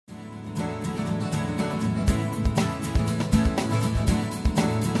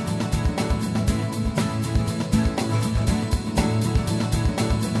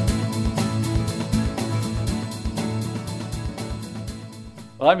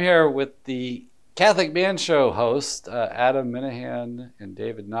Well, I'm here with the Catholic Man Show host, Adam Minahan and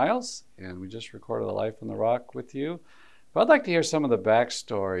David Niles, and we just recorded a Life on the Rock with you. But I'd like to hear some of the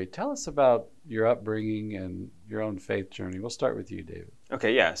backstory. Tell us about your upbringing and your own faith journey. We'll start with you, David.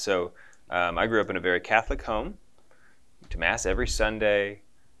 Okay, yeah. So I grew up in a very Catholic home. Went to Mass every Sunday.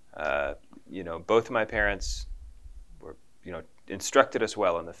 Both of my parents were, instructed us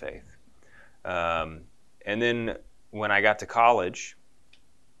well in the faith. And then when I got to college,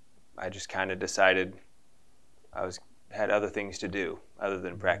 I just kind of decided had other things to do other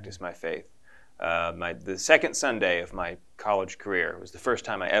than practice my faith. The second Sunday of my college career was the first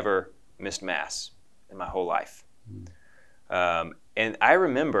time I ever missed Mass in my whole life. And I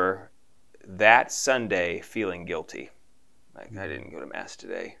remember that Sunday feeling guilty. Like, I didn't go to Mass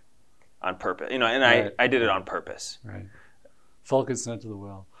today on purpose. Right. I did it on purpose. Right. Full consent to the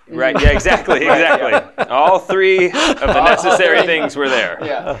will. Right, yeah, exactly. All three of the necessary things were there.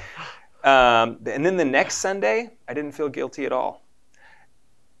 Yeah. And then the next Sunday, I didn't feel guilty at all.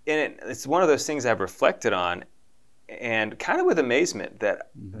 And it's one of those things I've reflected on, and kind of with amazement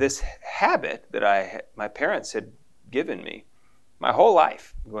that this habit that my parents had given me my whole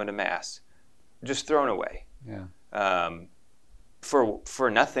life, going to Mass, just thrown away. Yeah.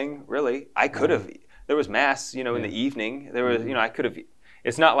 For nothing, really. I could have. There was Mass, in the evening. There was, I could have.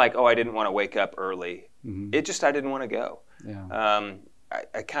 It's not like, I didn't want to wake up early. It just, I didn't want to go. Yeah.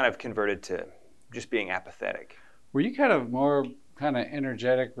 I kind of converted to just being apathetic. Were you kind of more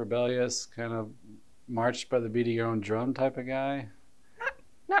energetic, rebellious, kind of marched by the beat of your own drum type of guy?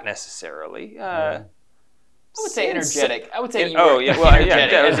 Not necessily. I would say energetic. I would say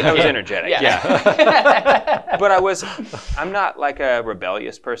energetic. I was energetic. Yeah. But I'm not like a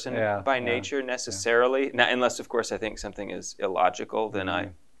rebellious person by nature necessarily. Yeah. Not, unless, of course, I think something is illogical, then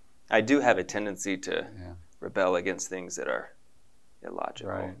I do have a tendency to rebel against things that are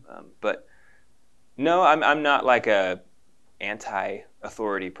illogical. Right. But no, I'm not like a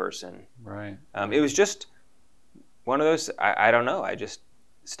anti-authority person. Right. It was just one of those, I don't know, I just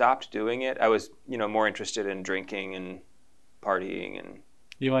stopped doing it. I was, more interested in drinking and partying. And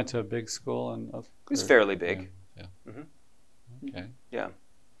you went to a big school? It was fairly big. Yeah. Mm-hmm. Okay. Yeah.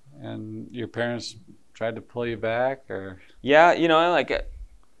 And your parents tried to pull you back, or? Yeah, I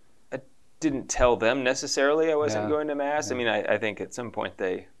didn't tell them necessarily I wasn't going to Mass. Yeah. I mean, I think at some point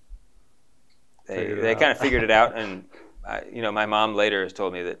they Figured kind of figured it out, and my mom later has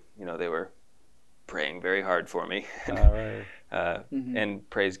told me that they were praying very hard for me. All right. And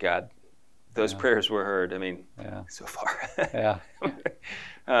praise God, those prayers were heard. I mean, so far. Yeah.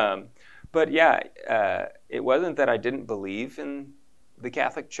 But it wasn't that I didn't believe in the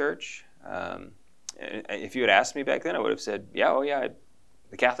Catholic Church. If you had asked me back then, I would have said,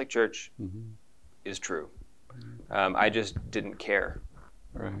 the Catholic Church is true. I just didn't care.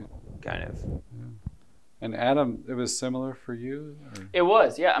 Right. Kind of. Yeah. And Adam, it was similar for you? Or? It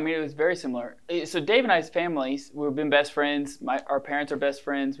was, yeah. I mean, it was very similar. So Dave and I's families, we've been best friends. Our parents are best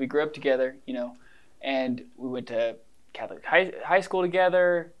friends. We grew up together, and we went to Catholic high school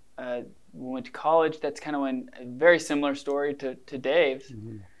together. We went to college. That's kind of when a very similar story to Dave's.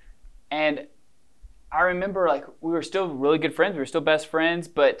 And I remember, we were still really good friends. We were still best friends,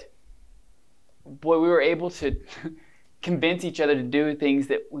 but boy, we were able to convince each other to do things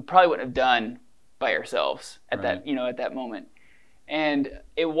that we probably wouldn't have done by ourselves at that moment. And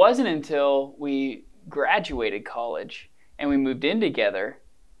it wasn't until we graduated college and we moved in together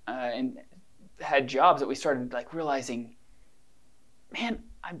and had jobs that we started realizing, man,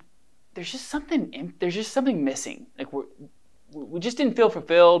 there's just something missing. We just didn't feel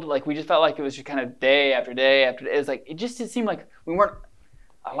fulfilled. We just felt like it was just kind of day after day after day. It was it just seemed like we weren't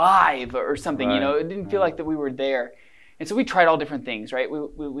alive or something. Right. It didn't feel like that we were there. And so we tried all different things, right?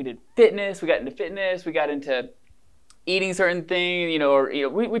 We did fitness. We got into fitness. We got into eating certain things,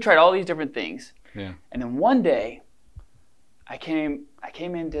 we tried all these different things. Yeah. And then one day, I came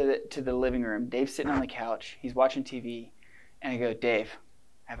into the living room. Dave's sitting on the couch. He's watching TV, and I go, Dave,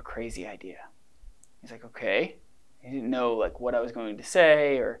 I have a crazy idea. He's like, okay. He didn't know what I was going to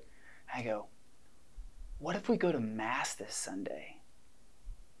say, or I go, what if we go to Mass this Sunday?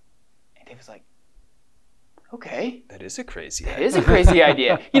 And Dave was like, okay. That is a crazy idea. idea. It is a crazy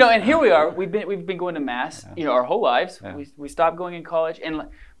idea. And here we are. We've been going to Mass, our whole lives. Yeah. We stopped going in college,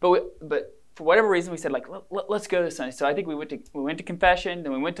 but for whatever reason we said let's go this Sunday. So I think we went to confession,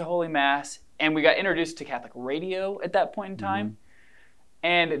 then we went to Holy Mass, and we got introduced to Catholic radio at that point in time.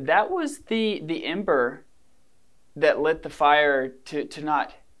 And that was the ember that lit the fire to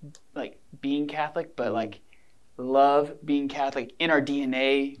not being Catholic, but love being Catholic in our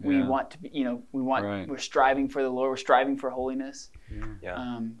DNA. We Yeah. want to be, Right. we're striving for the Lord. We're striving for holiness.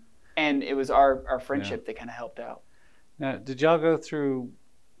 Yeah. And it was our friendship that kind of helped out. Now, did y'all go through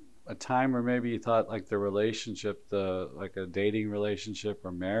a time where maybe you thought like the relationship, like a dating relationship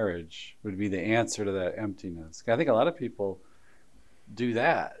or marriage would be the answer to that emptiness? I think a lot of people do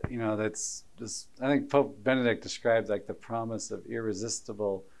that. That's just, I think Pope Benedict described like the promise of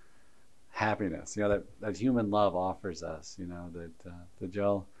irresistible happiness, that human love offers us, did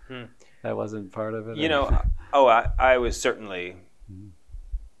y'all, that wasn't part of it? I was certainly,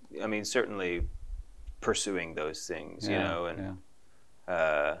 certainly pursuing those things, and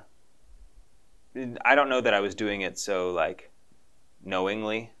I don't know that I was doing it so like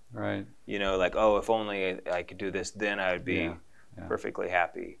knowingly, right? Like, oh, if only I could do this, then I would be perfectly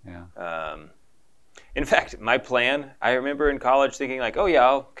happy. Yeah. In fact, my plan, I remember in college thinking like, oh yeah,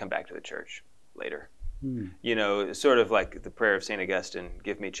 I'll come back to the church later. Sort of like the prayer of St. Augustine,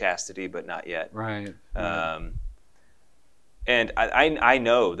 give me chastity, but not yet. Right. And I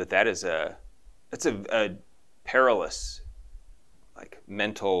know that is it's a perilous, like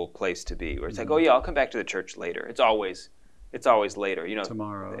mental place to be, where it's like, oh yeah, I'll come back to the church later. It's always later.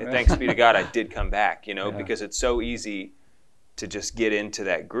 Tomorrow. Right? Thanks be to God, I did come back. Because it's so easy to just get into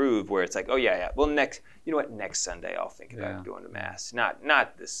that groove where it's like, oh yeah. Well, next Sunday I'll think about going to mass.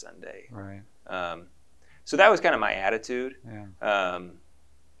 Not this Sunday. Right. So that was kind of my attitude. Yeah.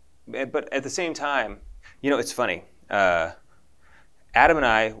 But at the same time, it's funny. Adam and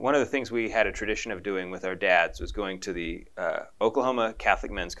I, one of the things we had a tradition of doing with our dads was going to the Oklahoma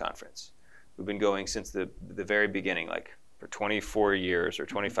Catholic Men's Conference. We've been going since the very beginning, like for 24 years or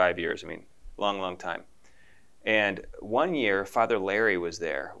 25 years. Long time. And one year, Father Larry was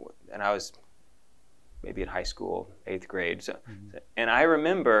there, and I was maybe in high school, 8th grade. So, and I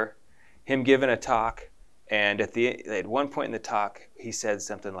remember him giving a talk, and at one point in the talk, he said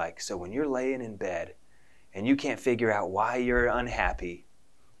something like, so when you're laying in bed and you can't figure out why you're unhappy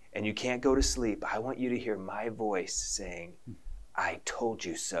and you can't go to sleep, I want you to hear my voice saying, I told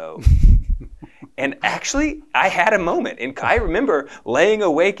you so. And actually, I had a moment. I remember laying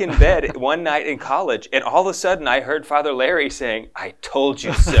awake in bed one night in college, and all of a sudden I heard Father Larry saying, I told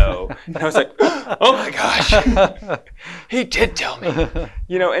you so. And I was like, oh my gosh, he did tell me.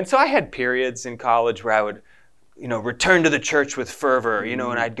 And so I had periods in college where I would, return to the church with fervor,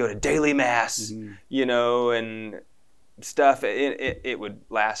 and I'd go to daily mass, and stuff. It would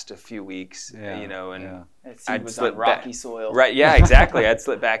last a few weeks, and That seed was on rocky soil. Right, yeah, exactly. I'd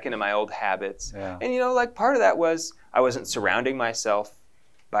slip back into my old habits. Yeah. And like part of that was I wasn't surrounding myself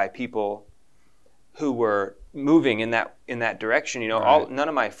by people who were moving in that direction. Right. None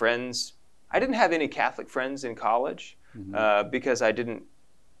of my friends, I didn't have any Catholic friends in college because I didn't,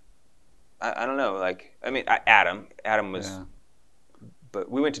 I don't know, Adam was, but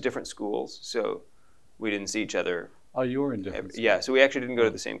we went to different schools, so we didn't see each other. Oh, you were in different schools. Yeah, so we actually didn't go to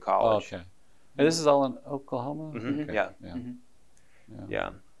the same college. Oh, okay. And this is all in Oklahoma? Mm-hmm. Okay. Yeah. Mm-hmm. Yeah.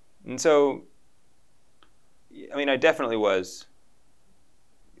 And so, I definitely was,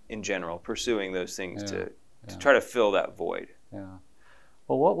 in general, pursuing those things to try to fill that void. Yeah.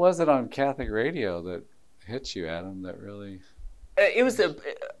 Well, what was it on Catholic radio that hit you, Adam, that really...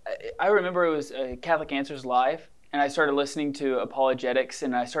 I remember it was Catholic Answers Live, and I started listening to apologetics,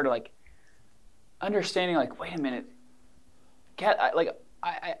 and I started understanding wait a minute,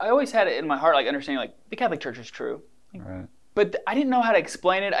 I always had it in my heart understanding the Catholic Church is true, right. But I didn't know how to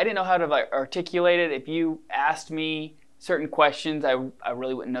explain it. I didn't know how to articulate it. If you asked me certain questions, I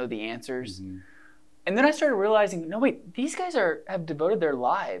really wouldn't know the answers. Mm-hmm. And then I started realizing, no wait, these guys have devoted their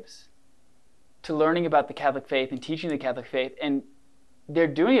lives to learning about the Catholic faith and teaching the Catholic faith, and they're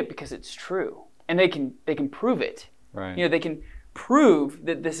doing it because it's true, and they can prove it. Right. They can prove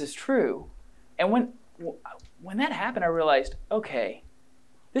that this is true. And when that happened, I realized, okay,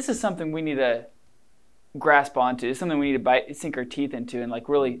 this is something we need to grasp onto. It's something we need to sink our teeth into and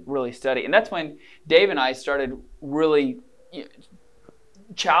really, really study. And that's when Dave and I started really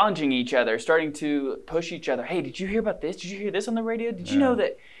challenging each other, starting to push each other. Hey, did you hear about this? Did you hear this on the radio? Did you know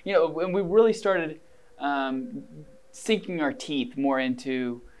that? And we really started sinking our teeth more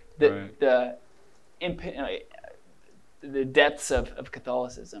into the depths of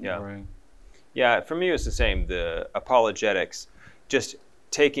Catholicism. Yeah. Right. Yeah, for me it was the same. The apologetics, just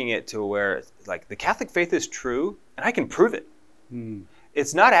taking it to where the Catholic faith is true, and I can prove it.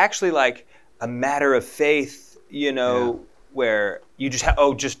 It's not actually a matter of faith, where you just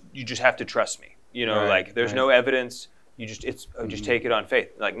have to trust me. There's no evidence. You just just take it on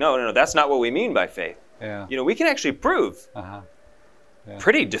faith. No, that's not what we mean by faith. Yeah. We can actually prove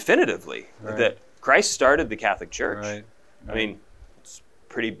pretty definitively that Christ started the Catholic Church. Right. I mean, it's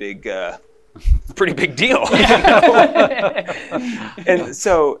pretty big deal. You know? And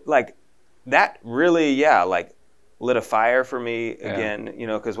so, like, that really, like, lit a fire for me again, you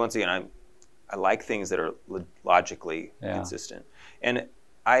know, because once again, I like things that are logically consistent. And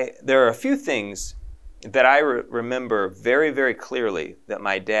there are a few things that I remember very, very clearly that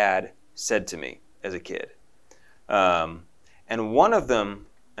my dad said to me as a kid. And one of them,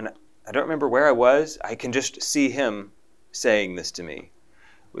 and I don't remember where I was, I can just see him saying this to me.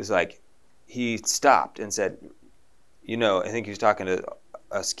 It was like, he stopped and said, you know, I think he was talking to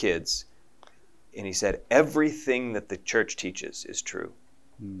us kids, and he said, everything that the church teaches is true.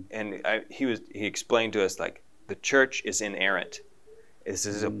 And he explained to us, like, the church is inerrant. This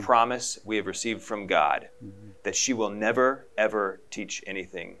is a promise we have received from God that she will never, ever teach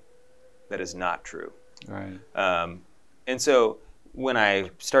anything that is not true. Right. And so when I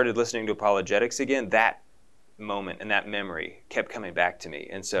started listening to apologetics again, that moment and that memory kept coming back to me.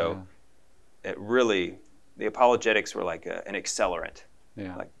 And so it really, the apologetics were like an accelerant,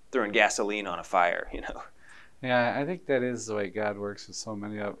 like throwing gasoline on a fire, you know. Yeah, I think that is the way God works with so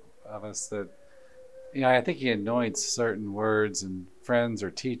many of us, that, you know, I think he anoints certain words and friends or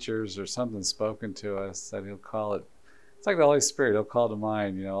teachers or something spoken to us that he'll call it. It's like the Holy Spirit. He'll call to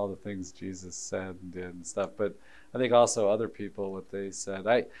mind, you know, all the things Jesus said and did and stuff. But I think also other people, what they said.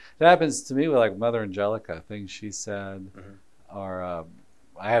 It happens to me with, like, Mother Angelica, things she said. Or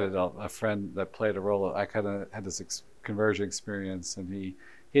I had a friend that played a role. I kind of had this conversion experience, and he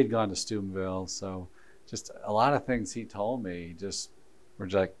had gone to Steubenville. So just a lot of things he told me just were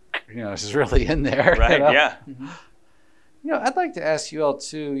like, you know, it's just really in there. Right, you know? yeah. You know, I'd like to ask you all,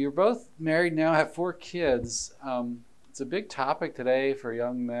 too. You're both married now, have 4 kids. It's a big topic today for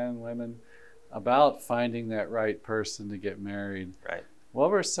young men, women, about finding that right person to get married. Right. What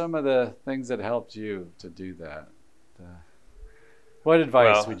were some of the things that helped you to do that? What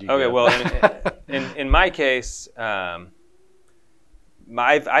advice would you give? Okay, well, in my case, I'd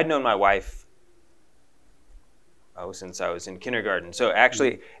known my wife since I was in kindergarten. So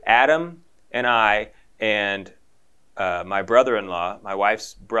actually, Adam and I and my brother-in-law, my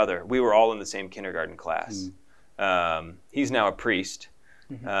wife's brother, we were all in the same kindergarten class. He's now a priest.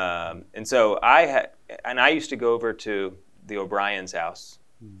 And so I used to go over to the O'Brien's house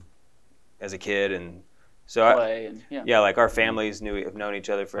as a kid, and so like our families have known each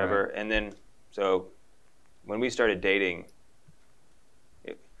other forever. Right. And then so when we started dating,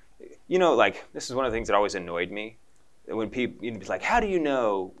 you know, like, this is one of the things that always annoyed me, when people, you'd be like, how do you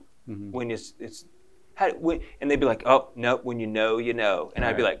know when it's and they'd be like, oh no, when you know, you know. And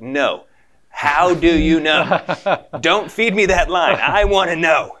I'd be like, no. How do you know? Don't feed me that line. I want to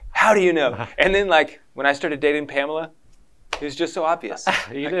know. How do you know? And then, like, when I started dating Pamela, it was just so obvious.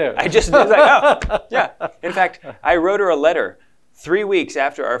 You do. I just was like, oh, yeah. In fact, I wrote her a letter 3 weeks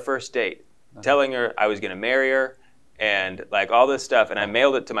after our first date, telling her I was going to marry her and, like, all this stuff. And I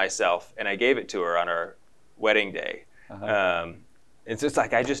mailed it to myself, and I gave it to her on our wedding day. It's just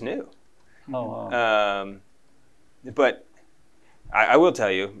like, I just knew. Oh, wow. But I will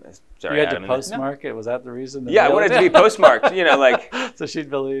tell you, sorry, you had Adam, to postmark it? Was that the reason? Yeah, I wanted to be postmarked, you know, like. So she'd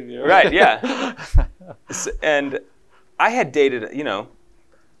believe you. Right, yeah. And I had dated, you know,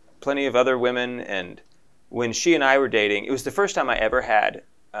 plenty of other women, and when she and I were dating, it was the first time I ever had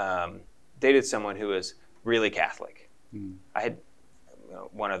dated someone who was really Catholic. I had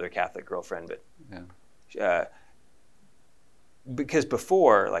one other Catholic girlfriend, but because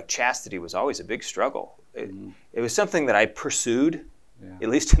before, like, chastity was always a big struggle. It was something that I pursued, at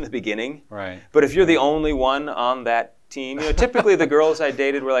least in the beginning. Right. But if you're the only one on that team, you know, typically the girls I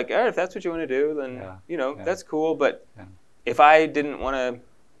dated were like, all right, if that's what you want to do, then, you know, that's cool. But if I didn't want to,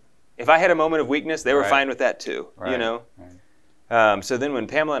 if I had a moment of weakness, they were fine with that too, you know. Right. So then when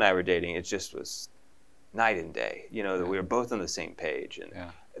Pamela and I were dating, it just was night and day, you know, that we were both on the same page.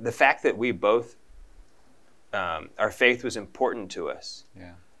 And the fact that we both, our faith was important to us.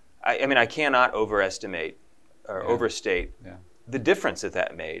 I mean, I cannot overestimate or overstate the difference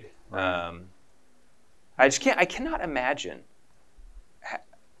that made. Right. I cannot imagine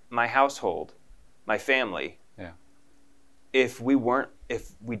my household, my family, if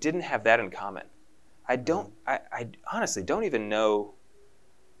we didn't have that in common. I honestly don't even know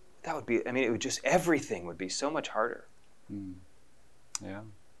that would be, I mean, it would just, everything would be so much harder. Yeah.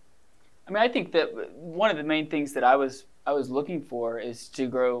 I mean, I think that one of the main things that I was looking for is to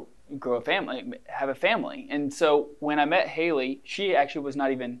grow a family, have a family. And so when I met Haley, she actually was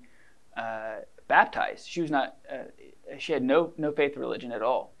not even baptized. She was not. She had no faith religion at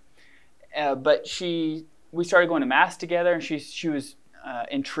all. But we started going to mass together, and she was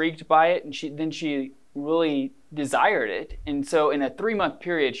intrigued by it, and she really desired it. And so in a 3-month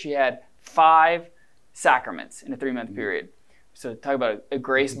period, she had 5 sacraments in a 3-month period. So talk about a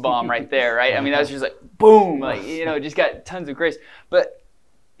grace bomb right there, right? I mean, that was just like boom, like, just got tons of grace. But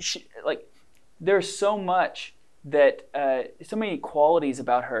there's so much that so many qualities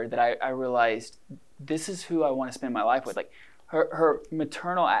about her that I realized this is who I want to spend my life with. Like her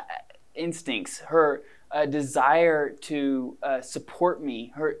maternal instincts, her desire to support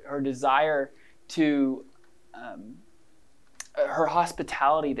me, her desire to her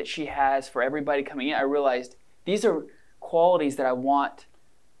hospitality that she has for everybody coming in. I realized these are qualities that I want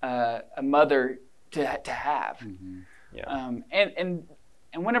a mother to have. Mm-hmm. Yeah.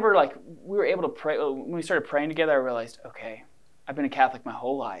 And whenever we were able to pray, when we started praying together, I realized, okay, I've been a Catholic my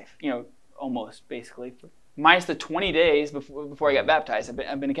whole life, almost basically, minus the 20 days before I got baptized.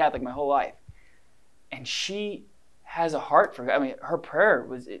 I've been a Catholic my whole life, and she has a heart for God. I mean, her prayer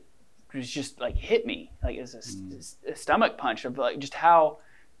was just hit me, like it was a stomach punch of just how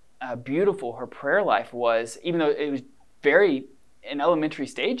beautiful her prayer life was, even though it was very in elementary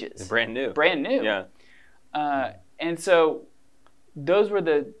stages. It's brand new. Yeah. And so those were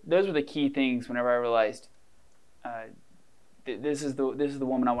the key things whenever I realized this is the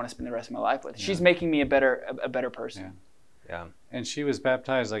woman I want to spend the rest of my life with. Yeah. She's making me a better person. Yeah. And she was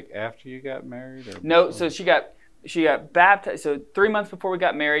baptized after you got married? Or no, so she got baptized. So 3 months before we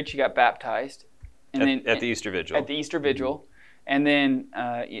got married, she got baptized. And then at the Easter Vigil. At the Easter Vigil. Mm-hmm. And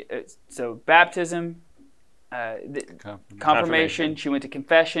then so baptism, confirmation, she went to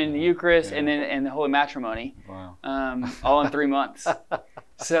confession, the Eucharist, and the Holy Matrimony. Wow. All in 3 months.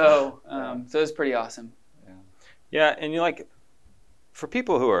 So it was pretty awesome. Yeah, and for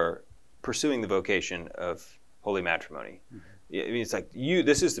people who are pursuing the vocation of holy matrimony, I mean, it's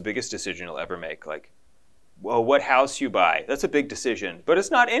this is the biggest decision you'll ever make. Well, what house you buy, that's a big decision, but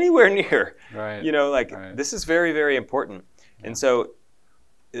it's not anywhere near. Right. Right. This is very, very important. Yeah. And so,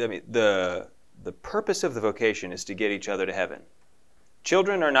 I mean, the purpose of the vocation is to get each other to heaven.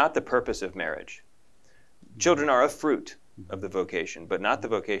 Children are not the purpose of marriage. Children are a fruit of the vocation, but not the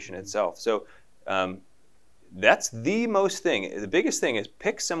vocation itself. So that's the most thing. The biggest thing is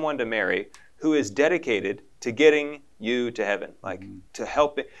pick someone to marry who is dedicated to getting you to heaven, to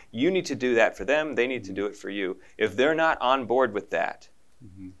help it. You need to do that for them. They need to do it for you. If they're not on board with that,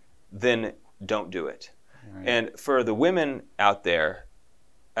 then don't do it. Right. And for the women out there,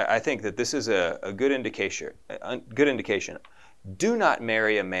 I think that this is a good indication. Do not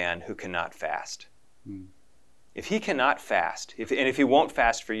marry a man who cannot fast. If he cannot fast, if he won't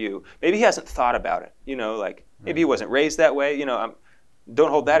fast for you, maybe he hasn't thought about it. Maybe he wasn't raised that way.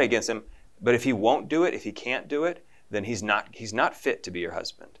 Don't hold that against him. But if he won't do it, if he can't do it, then he's not fit to be your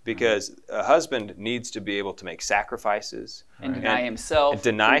husband, because a husband needs to be able to make sacrifices and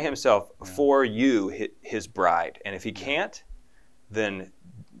deny himself for you, his bride. And if he can't, then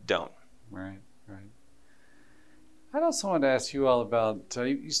don't. Right. I'd also want to ask you all about,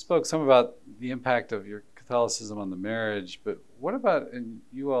 you spoke some about the impact of your Catholicism on the marriage, but what about in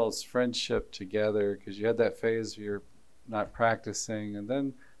you all's friendship together? Because you had that phase where you're not practicing, and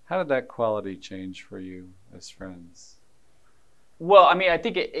then how did that quality change for you as friends? Well, I mean, I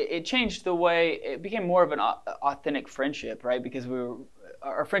think it changed the way, it became more of an authentic friendship, right? Because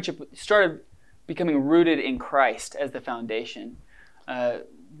our friendship started becoming rooted in Christ as the foundation.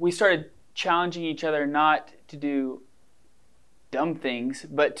 We started challenging each other not to do dumb things,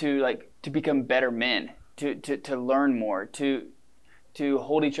 but to become better men, to learn more, to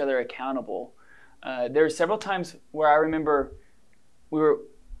hold each other accountable. There were several times where I remember I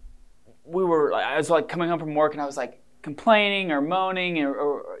was coming home from work and I was complaining or moaning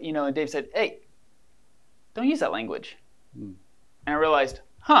or and Dave said, "Hey, don't use that language." And I realized,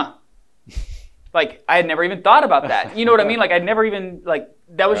 I had never even thought about that. You know what I mean? I'd never even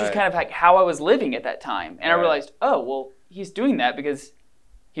that was just kind of how I was living at that time. And I realized, oh, well, he's doing that because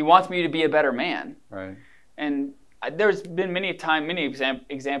he wants me to be a better man. Right. And there's been many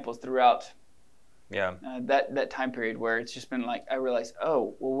examples throughout that time period where it's just been I realized,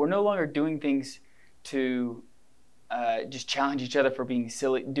 oh, well, we're no longer doing things to just challenge each other for doing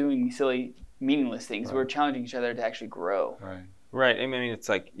silly, meaningless things. Right. We're challenging each other to actually grow. Right. I mean, it's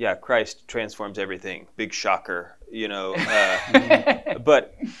Christ transforms everything. Big shocker,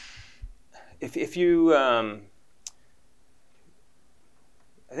 But if you, I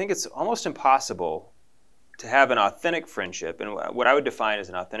think it's almost impossible to have an authentic friendship. And what I would define as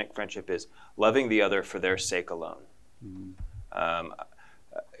an authentic friendship is loving the other for their sake alone.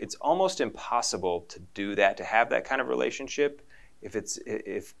 It's almost impossible to do that, to have that kind of relationship,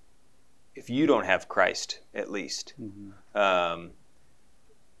 if you don't have Christ, at least.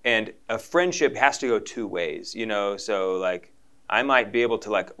 And a friendship has to go two ways, so like I might be able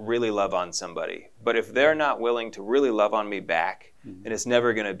to like really love on somebody, but if they're not willing to really love on me back, then it's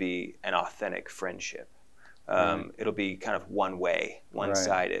never going to be an authentic friendship. It'll be kind of one way,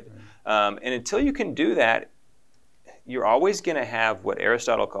 one-sided. And until you can do that, you're always going to have what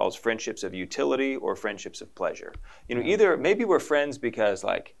Aristotle calls friendships of utility or friendships of pleasure. Either maybe we're friends because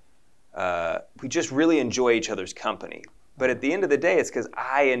like we just really enjoy each other's company. But at the end of the day, it's because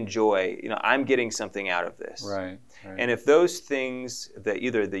I enjoy, I'm getting something out of this. Right. And if those things,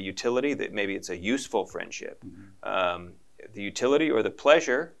 either the utility, that maybe it's a useful friendship, the utility or the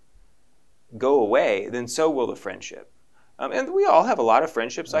pleasure go away, then so will the friendship. And we all have a lot of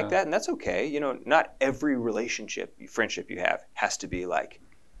friendships like that, and that's okay. Not every friendship you have has to be like,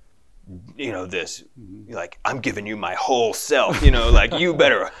 this, like, I'm giving you my whole self, like, you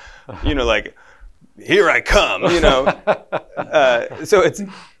better, like, here I come, So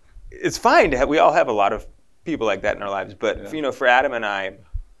it's fine to have, we all have a lot of people like that in our lives. But, for Adam and I,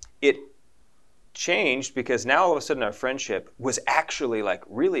 it changed because now all of a sudden our friendship was actually like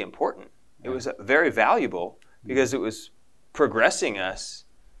really important. It was very valuable because it was progressing us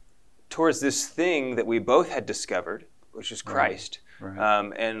towards this thing that we both had discovered, which is Christ.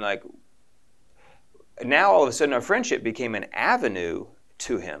 Right. And like now all of a sudden our friendship became an avenue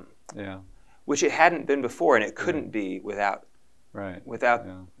to him. Yeah. Which it hadn't been before, and it couldn't be without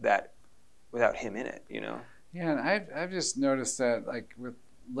that, without him in it, Yeah, and I've just noticed that, like with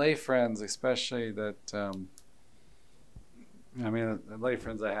lay friends, especially that, the lay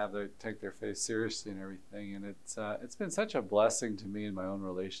friends I have, they take their faith seriously and everything, and it's been such a blessing to me in my own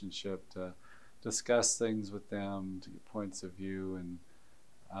relationship to discuss things with them, to get points of view, and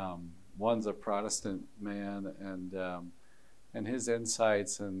one's a Protestant man, and his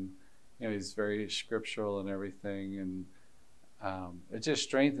insights and. He's very scriptural and everything, and it just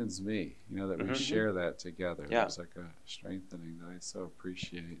strengthens me, that we share that together. Yeah. There's like a strengthening that I so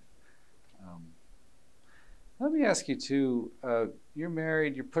appreciate. Let me ask you too, you're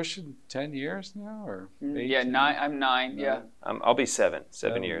married, you're pushing 10 years now, or 8? Yeah, 9, I'm 9, yeah. I'll be 7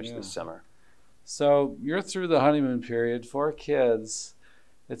 years this summer. So you're through the honeymoon period, 4 kids.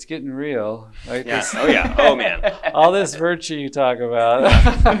 It's getting real. Right? Yeah. Oh man. All this virtue you talk about.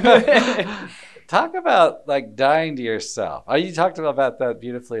 Talk about like dying to yourself. You talked about that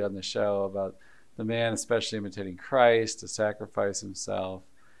beautifully on the show, about the man especially imitating Christ to sacrifice himself.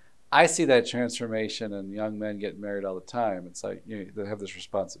 I see that transformation in young men getting married all the time. It's like they have this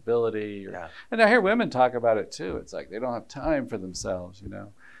responsibility. And I hear women talk about it too. It's like they don't have time for themselves, and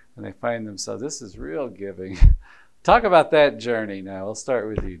they find themselves, this is real giving. Talk about that journey now. We'll start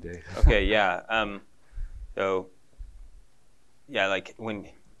with you, Dave. Okay, yeah. Like when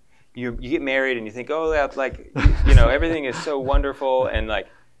you get married and you think, oh, that like, everything is so wonderful, and like,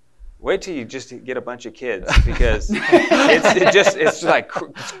 wait till you just get a bunch of kids because it's like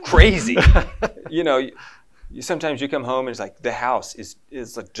it's crazy. Sometimes you come home and it's like the house is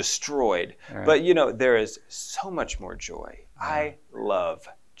like destroyed, right. But there is so much more joy. I love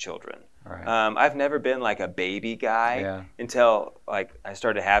children. Right. I've never been like a baby guy until like I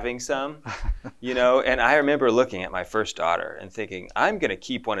started having some, and I remember looking at my first daughter and thinking, I'm going to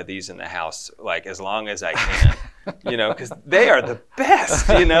keep one of these in the house like as long as I can, because they are the best,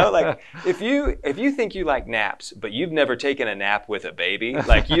 like if you think you like naps, but you've never taken a nap with a baby,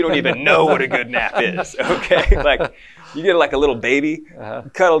 like you don't even know what a good nap is. Okay. Like you get like a little baby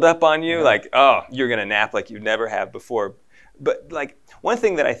cuddled up on you, like, oh, you're going to nap like you never have before. But like one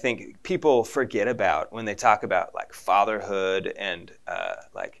thing that I think people forget about when they talk about like fatherhood and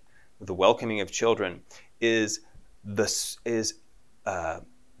like the welcoming of children is the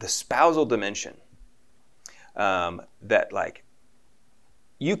spousal dimension. That like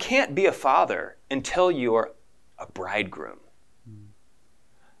you can't be a father until you're a bridegroom.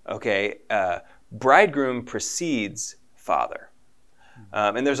 Okay, bridegroom precedes father.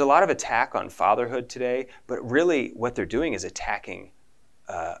 And there's a lot of attack on fatherhood today, but really what they're doing is attacking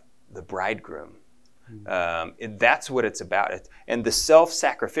the bridegroom. And that's what it's about. And the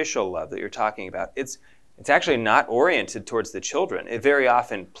self-sacrificial love that you're talking about, it's actually not oriented towards the children. It very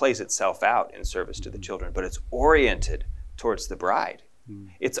often plays itself out in service to the children, but it's oriented towards the bride.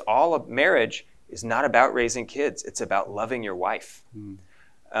 It's marriage is not about raising kids. It's about loving your wife.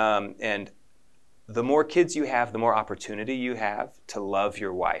 And the more kids you have, the more opportunity you have to love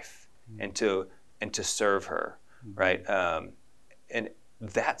your wife and to serve her, right? And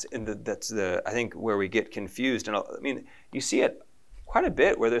that's I think where we get confused. And I mean, you see it quite a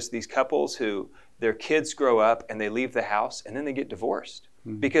bit where there's these couples who their kids grow up and they leave the house and then they get divorced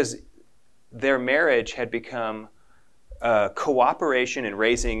because their marriage had become cooperation in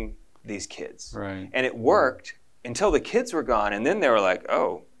raising these kids. Right. And it worked until the kids were gone, and then they were like,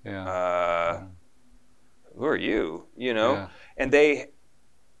 oh, Yeah. who are you? You know? Yeah. And they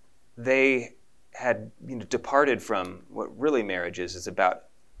had departed from what really marriage is about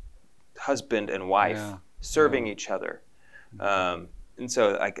husband and wife serving each other. And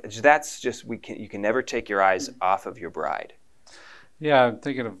so that's just you can never take your eyes off of your bride. Yeah, I'm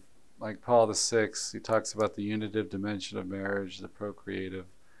thinking of like Paul VI. He talks about the unitive dimension of marriage, the procreative,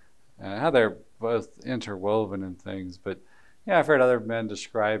 and how they're both interwoven in things. But yeah, I've heard other men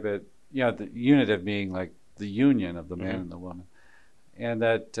describe it, the unitive being like the union of the man and the woman. And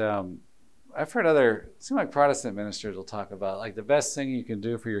that I've heard it seems like Protestant ministers will talk about like the best thing you can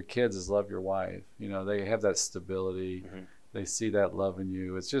do for your kids is love your wife. They have that stability. They see that love in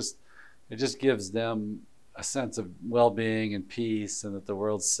you. It just gives them a sense of well-being and peace, and that the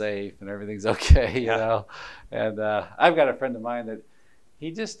world's safe and everything's okay, And I've got a friend of mine that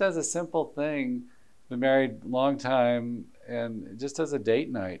he just does a simple thing, been married a long time, and just does a date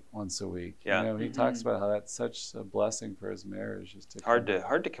night once a week. Yeah. He talks about how that's such a blessing for his marriage. Hard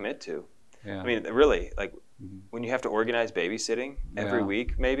to commit to. Yeah. I mean, really, like when you have to organize babysitting every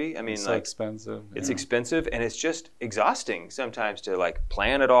week, maybe. I mean, it's so expensive. It's expensive, and it's just exhausting sometimes to like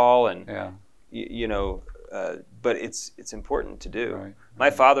plan it all, and but it's important to do. Right.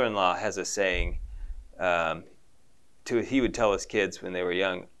 My father-in-law has a saying. He would tell his kids when they were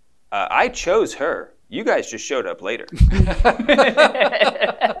young, "I chose her. You guys just showed up later."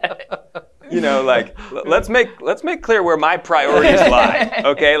 Like let's make clear where my priorities lie.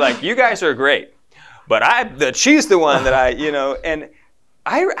 Okay, like you guys are great, but she's the one that and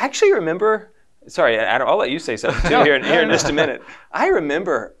I actually remember. Sorry, Adam, I'll let you say something too here in just a minute. I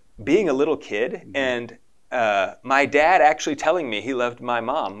remember being a little kid and my dad actually telling me he loved my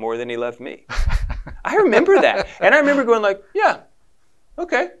mom more than he loved me. I remember that, and I remember going like, yeah,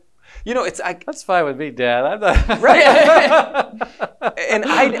 okay. It's like that's fine with me, Dad. I'm not right. And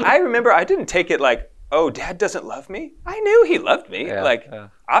I remember I didn't take it like, oh, Dad doesn't love me. I knew he loved me.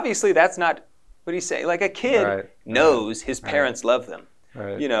 Obviously that's not what he's saying. Like a kid knows his parents love them.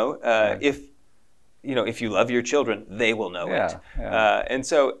 Right. If you love your children, they will know it. Yeah. And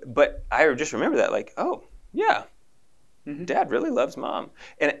so, but I just remember that like, oh yeah, Dad really loves Mom,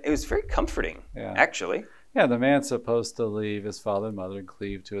 and it was very comforting, actually. Yeah, the man's supposed to leave his father and mother and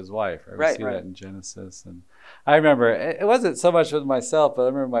cleave to his wife. We see that in Genesis. And I remember, it wasn't so much with myself, but I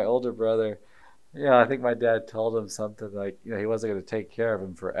remember my older brother, I think my dad told him something like, he wasn't going to take care of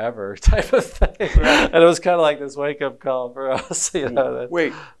him forever type of thing. Right. And it was kind of like this wake-up call for us.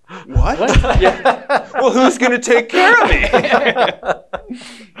 Wait, what? Well, who's going to take care of me?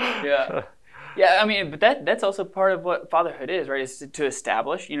 Yeah, I mean, but that's also part of what fatherhood is, right? Is to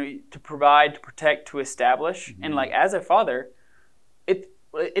establish, to provide, to protect, to establish. And like as a father,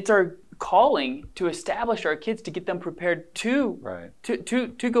 it's our calling to establish our kids, to get them prepared to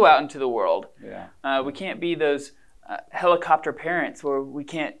go out into the world. Yeah. We can't be those helicopter parents where we're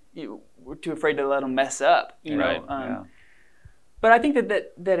too afraid to let them mess up. You know. But I think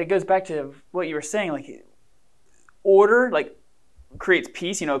that it goes back to what you were saying, like order, like creates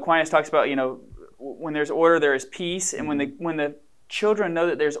peace. Aquinas talks about, when there's order, there is peace, and when the children know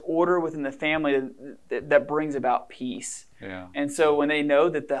that there's order within the family, that brings about peace. Yeah. And so when they know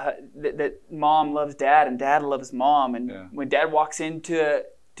that mom loves dad and dad loves mom, and when dad walks into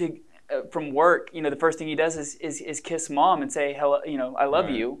from work, the first thing he does is kiss mom and say hello, I love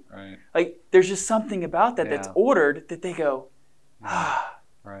you. Right. Like there's just something about that that's ordered that they go, ah.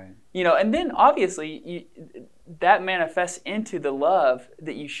 Right. And then obviously that manifests into the love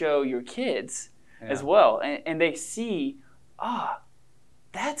that you show your kids as well. And they see,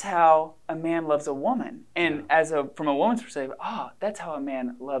 that's how a man loves a woman. And from a woman's perspective, that's how a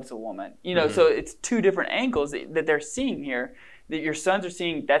man loves a woman. So it's two different angles that they're seeing here. That your sons are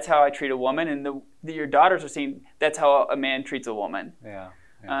seeing, that's how I treat a woman, and that your daughters are seeing, that's how a man treats a woman.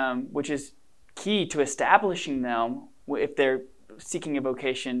 Which is key to establishing them if they're seeking a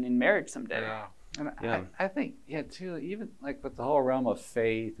vocation in marriage someday. And I think, too, even like with the whole realm of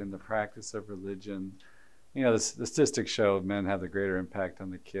faith and the practice of religion, the statistics show men have the greater impact on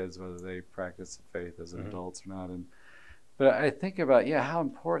the kids, whether they practice the faith as adults or not. But I think about, how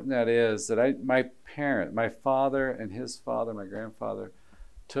important that is, that my father and his father, my grandfather,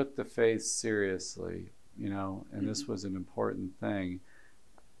 took the faith seriously, and this was an important thing.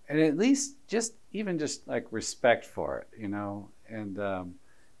 And at least just like respect for it,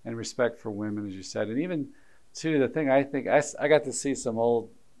 and respect for women, as you said. And even, too, the thing I think, I got to see some old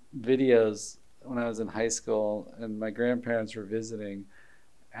videos when I was in high school, and my grandparents were visiting,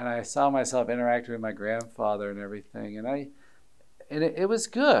 and I saw myself interacting with my grandfather and everything, and it was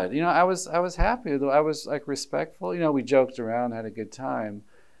good. I was happy. I was like respectful. We joked around, had a good time,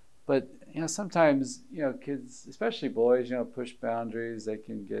 but sometimes kids, especially boys, push boundaries. They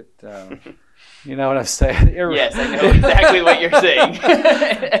can get, you know what I'm saying? Yes, I know exactly what you're saying.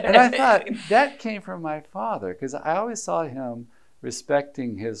 And I thought that came from my father, because I always saw him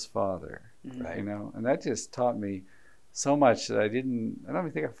respecting his father, Right. and that just taught me so much that I don't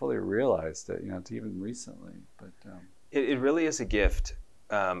even think I fully realized it, to even recently. But It really is a gift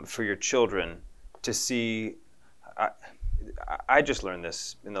for your children to see. I just learned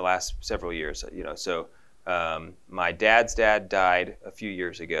this in the last several years. So my dad's dad died a few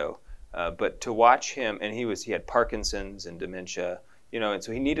years ago, but to watch him, and he had Parkinson's and dementia, and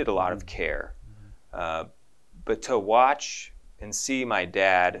so he needed a lot of care. But to watch and see my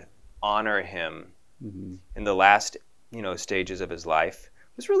dad honor him in the last stages of his life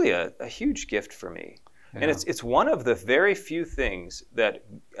was really a huge gift for me. Yeah. And it's one of the very few things that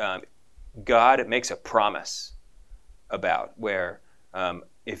God makes a promise about, where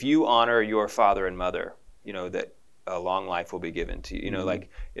if you honor your father and mother, that a long life will be given to you. Like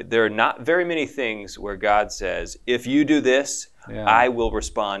there are not very many things where God says, if you do this, I will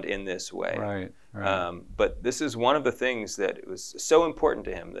respond in this way. Right. But this is one of the things that was so important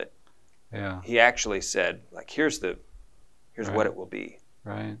to him that he actually said, like, here's what it will be.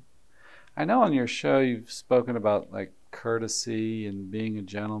 Right. I know on your show you've spoken about like courtesy and being a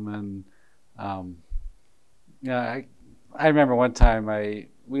gentleman. I remember one time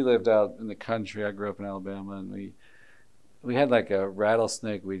we lived out in the country. I grew up in Alabama, and we had like a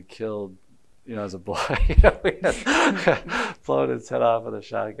rattlesnake we'd killed, as a boy. We had blown its head off with a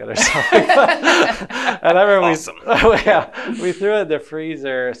shotgun or something. And I remember we threw it in the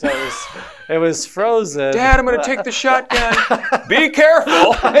freezer, so it was frozen. Dad, I'm going to take the shotgun. Be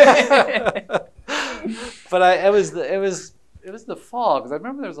careful. But it was the fall, because I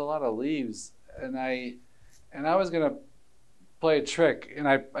remember there was a lot of leaves, and I was going to play a trick, and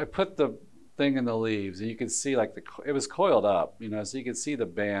I put the thing in the leaves, and you could see it was coiled up, so you could see the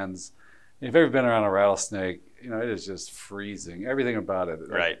bands. If you've ever been around a rattlesnake, it is just freezing. Everything about it.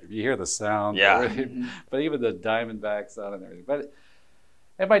 Right. You hear the sound. Yeah. But even the diamondbacks on and everything.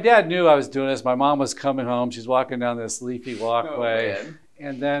 And my dad knew I was doing this. My mom was coming home. She's walking down this leafy walkway. Oh,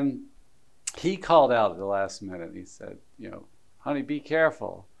 and then he called out at the last minute. He said, honey, be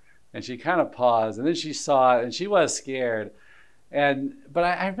careful. And she kind of paused. And then she saw it, and she was scared. But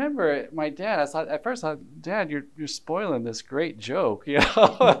I remember my dad. At first I thought, Dad, you're spoiling this great joke,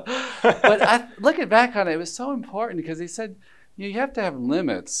 But looking back on it, it was so important, because he said, you have to have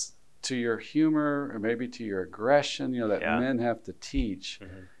limits to your humor, or maybe to your aggression, that men have to teach.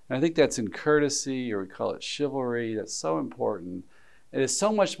 Mm-hmm. And I think that's in courtesy, or we call it chivalry. That's so important. It is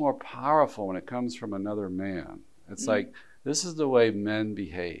so much more powerful when it comes from another man. It's like, this is the way men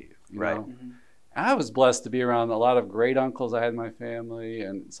behave, right. know? Mm-hmm. I was blessed to be around a lot of great uncles I had in my family,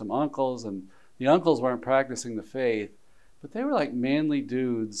 and some uncles, and the uncles weren't practicing the faith, but they were like manly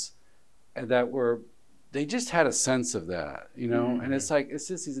dudes they just had a sense of that, Mm-hmm. and it's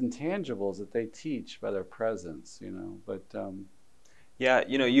just these intangibles that they teach by their presence, but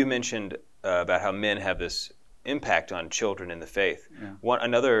you mentioned about how men have this impact on children in the faith. Yeah.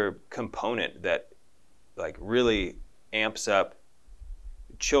 Another component that really amps up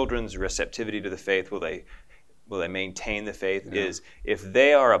children's receptivity to the faith, will they maintain the faith, is if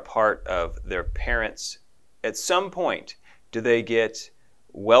they are a part of their parents, at some point, do they get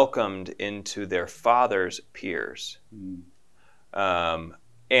welcomed into their father's peers? And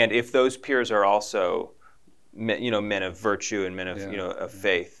if those peers are also men of virtue and men of of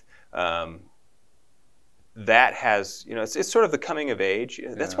faith, that has it's sort of the coming of age.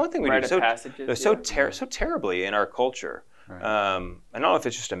 That's one thing we do so terribly in our culture. Right. I don't know if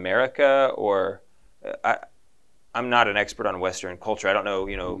it's just America, or I'm not an expert on Western culture. I don't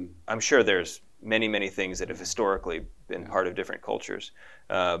know, I'm sure there's many things that have historically been part of different cultures.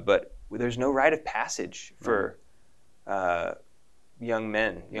 But there's no rite of passage for young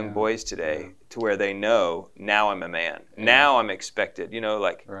men, boys today, to where they know, now I'm a man. Now I'm expected,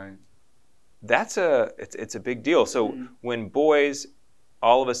 right. That's it's a big deal. So when boys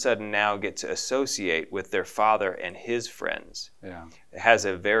all of a sudden now get to associate with their father and his friends, it has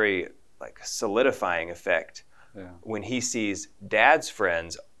a very solidifying effect when he sees dad's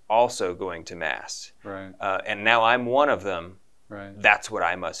friends also going to mass, right. And now I'm one of them. Right. That's what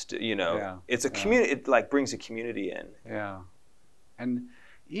I must do. It's a community. It brings a community in. Yeah, and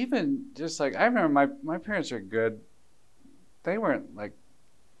even just I remember my parents are good. They weren't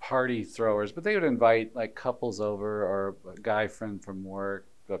party throwers, but they would invite couples over, or a guy friend from work.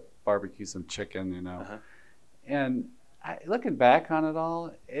 barbecue some chicken, Uh-huh. And looking back on it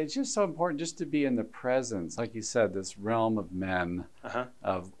all, it's just so important just to be in the presence, like you said, this realm of men, Uh-huh.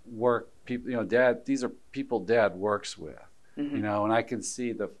 of work people. Dad, these are people Dad works with, Mhm. and I can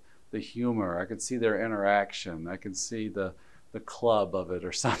see the humor, I can see their interaction, I can see the club of it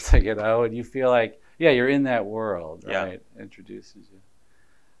or something, and you feel like, you're in that world, Yeah. right? Introduces you.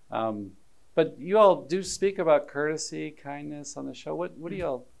 But you all do speak about courtesy, kindness on the show. What do you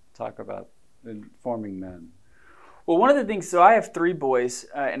all talk about in forming men? Well, one of the things, so I have 3 boys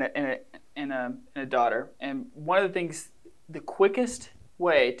and a daughter, and one of the things, the quickest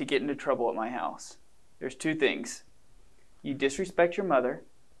way to get into trouble at my house, there's 2 things. You disrespect your mother,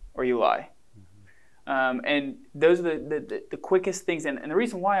 or you lie. And those are the quickest things. And the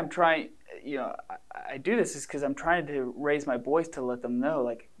reason why I'm trying, I do this is because I'm trying to raise my boys to let them know,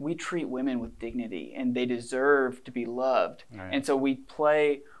 like, we treat women with dignity, and they deserve to be loved. Right. And so we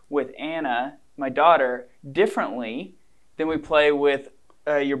play with Anna, my daughter, differently than we play with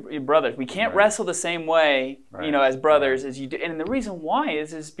your brothers. We can't Right. wrestle the same way, Right. as brothers as you do. And the reason why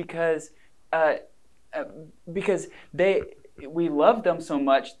is because we love them so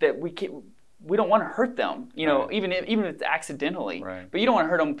much that we don't want to hurt them, Right. even if it's accidentally. Right. But you don't want to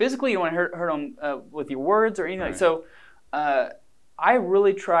hurt them physically. You don't want to hurt them with your words or anything. Right. So I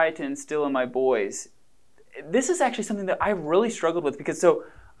really try to instill in my boys. This is actually something that I really struggled with because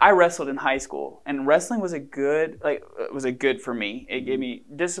I wrestled in high school, and wrestling was a good for me. It gave me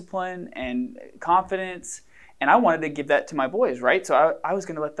discipline and confidence, and I wanted to give that to my boys, right? So I was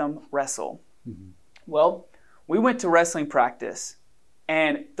going to let them wrestle. Mm-hmm. Well, we went to wrestling practice,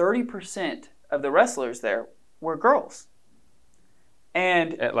 and 30% of the wrestlers there were girls.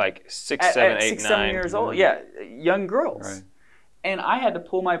 And At like 6, 7, 8, 6, 9. 7 years old, young girls. Right. And I had to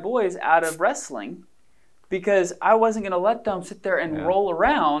pull my boys out of wrestling because I wasn't going to let them sit there and roll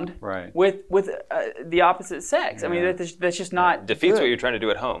around Right. with the opposite sex. I mean, Yeah. that's just not Defeats good. what you're trying to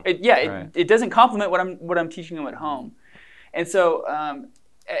do at home. It doesn't complement what I'm teaching them at home, and so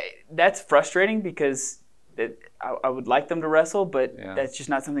that's frustrating because I would like them to wrestle, but that's just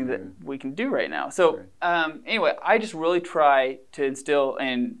not something that we can do right now. So anyway, I just really try to instill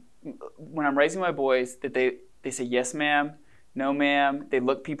when I'm raising my boys that they say yes, ma'am. No, ma'am. They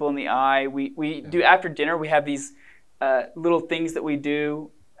look people in the eye. We do after dinner. We have these little things that we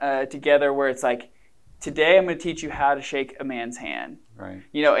do together where it's like, today I'm going to teach you how to shake a man's hand. Right.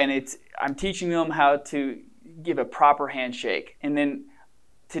 And I'm teaching them how to give a proper handshake. And then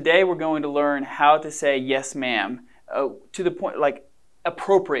today we're going to learn how to say yes, ma'am, to the point, like,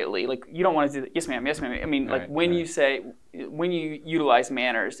 appropriately. Like, you don't want to do yes, ma'am, yes, ma'am. I mean, like, when you utilize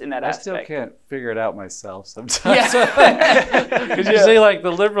manners in that aspect. I still can't figure it out myself sometimes. Yeah. Because you see, like,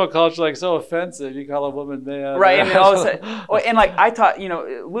 the liberal culture, like, so offensive. You call a woman man. Right, and all of a sudden, and like I taught,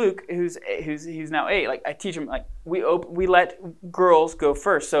 Luke, who's now 8. Like, I teach him, like, we let girls go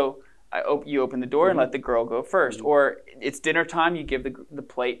first. So you open the door and let the girl go first, or it's dinner time. You give the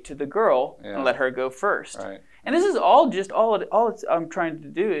plate to the girl and let her go first. Right. And this is all I'm trying to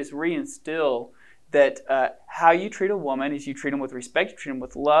do is reinstill that how you treat a woman is you treat them with respect, you treat them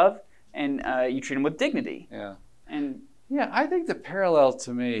with love, and you treat them with dignity. Yeah. And I think the parallel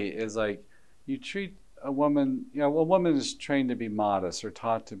to me is like you treat a woman. A woman is trained to be modest or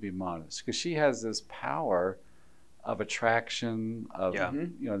taught to be modest because she has this power of attraction, of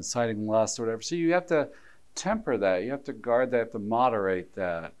inciting lust or whatever. So you have to temper that. You have to guard that. You have to moderate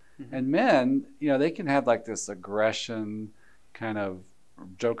that. Mm-hmm. And men, they can have like this aggression, kind of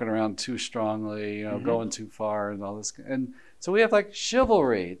joking around too strongly, going too far and all this. And so we have like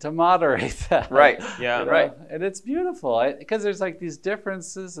chivalry to moderate that. Right. Yeah. Right. And it's beautiful because there's like these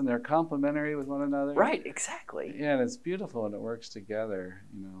differences and they're complementary with one another. Right. Exactly. Yeah, and it's beautiful and it works together,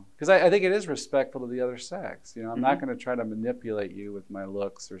 Because I think it is respectful to the other sex. I'm not going to try to manipulate you with my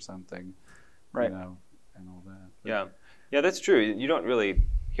looks or something. Right. And all that. Yeah. Yeah, that's true. You don't really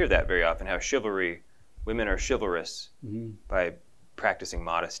hear that very often, how women are chivalrous by practicing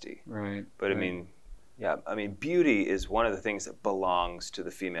modesty. Right. But right. I mean, beauty is one of the things that belongs to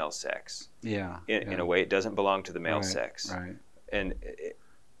the female sex. Yeah. In a way, it doesn't belong to the male right. sex. Right. And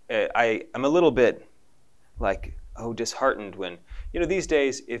I'm a little bit like, disheartened when, these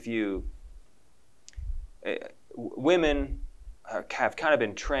days, if women have kind of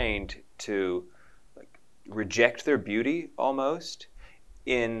been trained to reject their beauty almost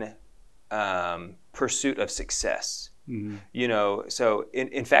in pursuit of success. Mm-hmm. So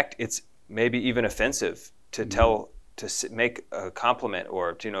in fact, it's maybe even offensive to to make a compliment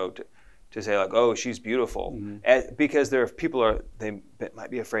or to say like, oh, she's beautiful, because there are people they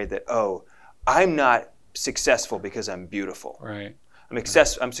might be afraid that, I'm not successful because I'm beautiful. Right.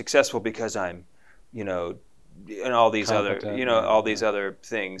 I'm successful because I'm, you know, and all these Competent, other, you know, all these other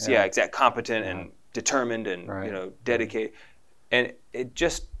things. Yeah. Yeah, exact, competent and determined and Right. you know, dedicated. And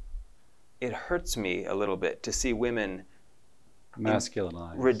it hurts me a little bit to see women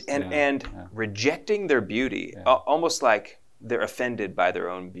Masculinized. and rejecting their beauty, almost like they're offended by their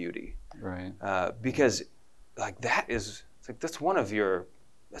own beauty. Right. Because like it's like that's one of your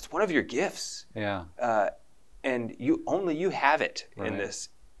gifts. Yeah. And you have it Right.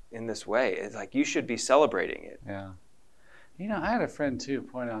 in this way. It's like you should be celebrating it. Yeah. You know, I had a friend too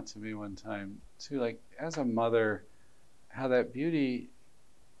point out to me one time too, like as a mother, how that beauty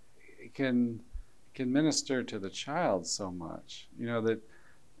can minister to the child so much. You know, that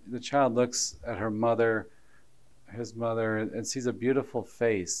the child looks at his mother, and sees a beautiful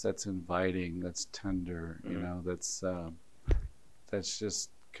face that's inviting, that's tender, you know, that's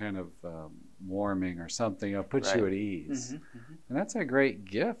just kind of warming or something, puts you at ease. And that's a great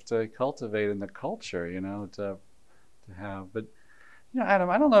gift to cultivate in the culture, you know, to have. But, you know, Adam,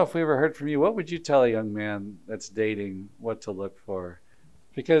 I don't know if we ever heard from you. What would you tell a young man that's dating what to look for?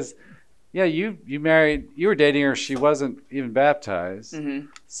 Because, yeah, you were dating her, she wasn't even baptized.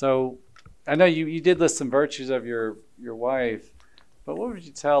 So I know you did list some virtues of your wife, but what would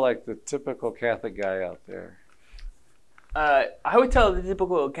you tell like the typical Catholic guy out there? I would tell the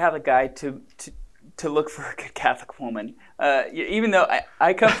typical Catholic guy to look for a good Catholic woman. Even though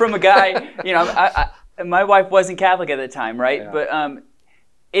I come from a guy, you know, my wife wasn't Catholic at the time, right? Yeah. But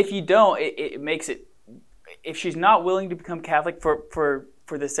if you don't, it makes it. If she's not willing to become Catholic for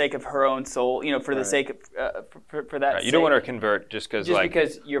the sake of her own soul, you know, for the sake of for that. Right. You don't want her to convert just because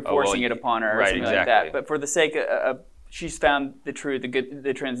you're forcing it upon her, or something like that. But for the sake of she's found the truth,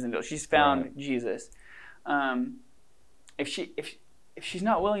 the transcendental. She's found Jesus. If she's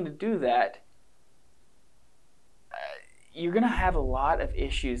not willing to do that, you're going to have a lot of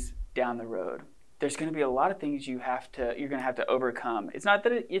issues down the road. There's going to be a lot of things you're going to have to overcome. It's not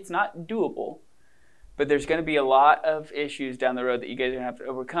that it's not doable, but there's going to be a lot of issues down the road that you guys are going to have to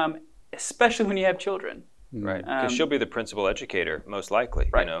overcome, especially when you have children. Right, because she'll be the principal educator, most likely.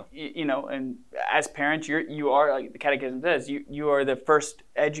 Right. You know. You know, and as parents, you are, like the Catechism says, you are the first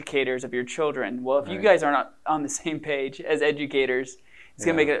educators of your children. Well, if you guys are not on the same page as educators, it's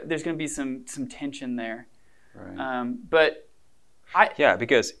gonna there's gonna be some tension there. Right.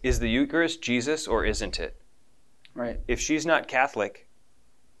 Because is the Eucharist Jesus or isn't it? Right. If she's not Catholic,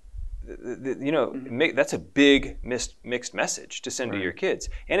 you know, that's a big mixed message to send to your kids.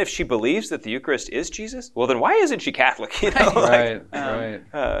 And if she believes that the Eucharist is Jesus, well, then why isn't she Catholic? You know, right.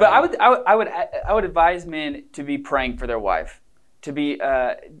 But I would advise men to be praying for their wife. To be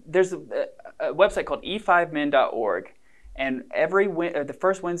there's a website called e5men.org, and the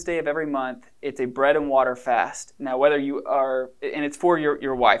first Wednesday of every month, it's a bread and water fast. Now, whether you are, and it's for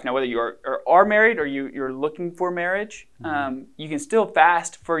your wife. Now, whether you are married or you're looking for marriage, you can still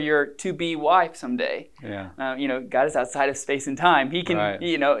fast for your to-be wife someday. Yeah. You know, God is outside of space and time. He can,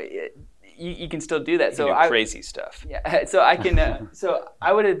 you know, you can still do that. So crazy stuff. Yeah. So I can. So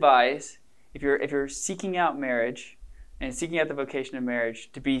I would advise if you're seeking out marriage and seeking out the vocation of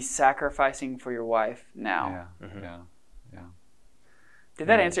marriage, to be sacrificing for your wife now. Yeah. Did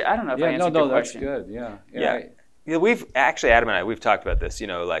that answer? I don't know if I answered your question. That's good. Yeah. We've actually, Adam and I, we've talked about this. You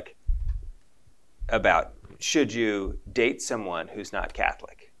know, like about should you date someone who's not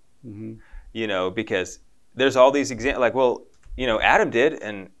Catholic? You know, because there's all these examples. Like, well, you know, Adam did,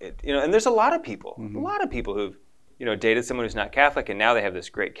 and and there's a lot of people who've dated someone who's not Catholic, and now they have this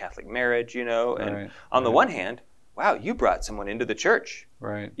great Catholic marriage. You know, and on the one hand, wow, you brought someone into the church.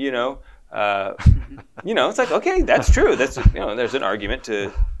 Right. You know. It's like, okay, that's true. That's there's an argument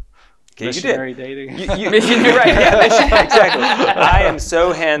to missionary dating. Missionary, right? Yeah, exactly. I am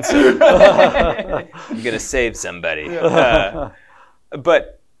so handsome. I'm gonna save somebody.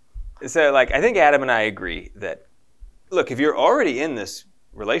 But so, like, I think Adam and I agree that, look, if you're already in this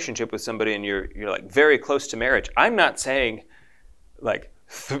relationship with somebody and you're like very close to marriage, I'm not saying like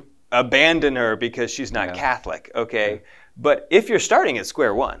abandon her because she's not Catholic, okay? Yeah. But if you're starting at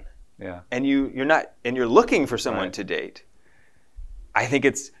square one. Yeah. And you're looking for someone to date, I think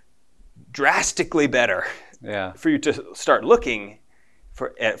it's drastically better for you to start looking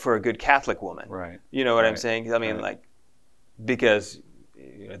for a good Catholic woman. Right. You know what I'm saying? I mean, like, because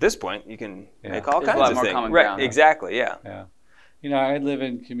at this point you can make all kinds of things. There's a lot more common ground. Right. Exactly. Yeah. Yeah. You know, I live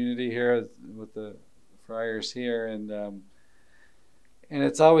in community here with the friars here, and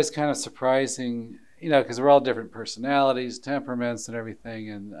it's always kind of surprising. You know, because we're all different personalities, temperaments, and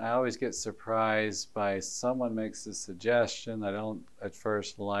everything, and I always get surprised by someone makes a suggestion I don't at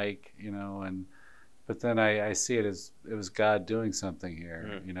first like, and but then I see it as it was God doing something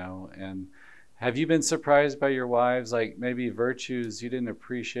here, you know. And have you been surprised by your wives, like maybe virtues you didn't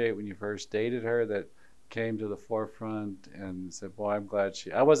appreciate when you first dated her that came to the forefront and said, boy, I'm glad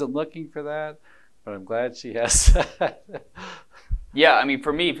I wasn't looking for that, but I'm glad she has that. Yeah, I mean,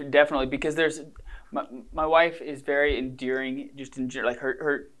 for me, definitely, because my wife is very endearing, like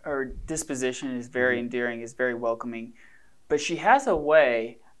her disposition is very endearing, is very welcoming, but she has a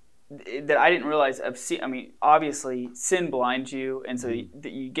way that I didn't realize obviously sin blinds you, and so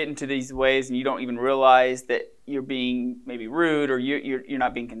you get into these ways and you don't even realize that you're being maybe rude, or you're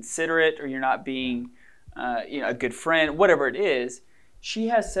not being considerate, or you're not being a good friend, whatever it is. She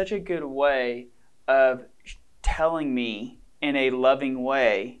has such a good way of telling me in a loving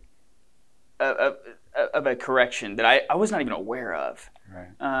way of a correction that I was not even aware of. Right.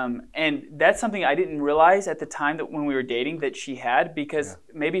 And that's something I didn't realize at the time that when we were dating that she had, because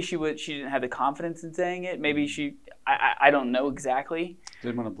maybe she didn't have the confidence in saying it. Maybe I don't know exactly.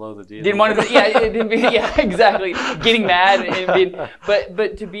 Didn't want to blow the deal. Didn't want to, it didn't be, exactly. Getting mad and being,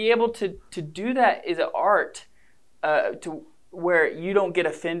 but to be able to do that is an art, to where you don't get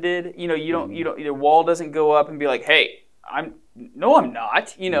offended. You don't your wall doesn't go up and be like, hey, I'm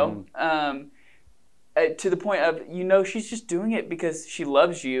not. To the point of, she's just doing it because she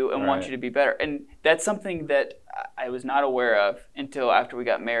loves you and wants you to be better. And that's something that I was not aware of until after we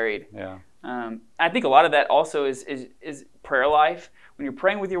got married. Yeah. I think a lot of that also is prayer life. When you're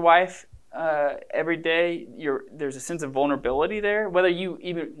praying with your wife every day, there's a sense of vulnerability there, whether you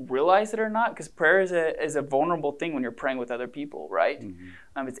even realize it or not, because prayer is a vulnerable thing when you're praying with other people, right?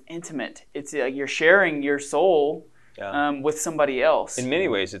 Mm-hmm. It's intimate. It's you're sharing your soul with somebody else. In many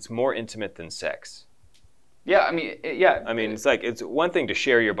ways, it's more intimate than sex. Yeah, I mean, it's one thing to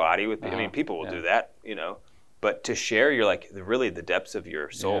share your body with. People will do that, but to share really the depths of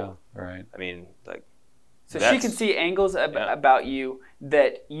your soul. Yeah, right. So she can see angles about you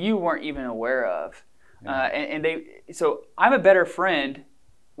that you weren't even aware of, so I'm a better friend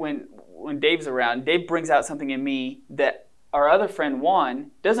when Dave's around. Dave brings out something in me that our other friend Juan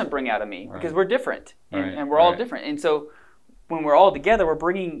doesn't bring out of me, because we're different and we're all different. And so when we're all together, we're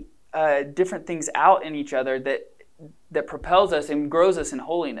bringing different things out in each other that propels us and grows us in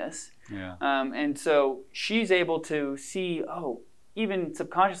holiness. Yeah. And so she's able to see, even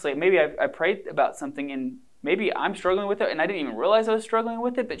subconsciously, maybe I prayed about something and maybe I'm struggling with it and I didn't even realize I was struggling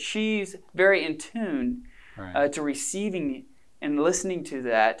with it, but she's very in tune to receiving and listening to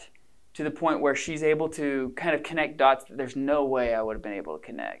that, to the point where she's able to kind of connect dots that there's no way I would have been able to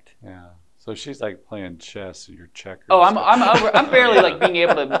connect. Yeah. So she's like playing chess and you're checkers. Oh, I'm barely being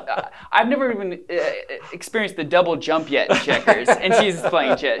able to. I've never even experienced the double jump yet in checkers, and she's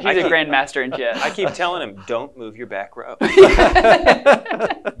playing chess. She's a grandmaster in chess. I keep telling him, don't move your back row. You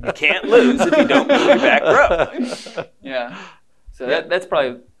can't lose if you don't move your back row. Yeah. So that's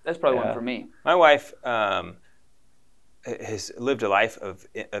probably one for me. My wife has lived a life of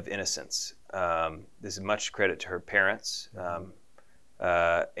innocence. This is much credit to her parents.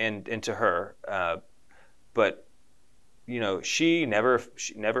 And to her, but she never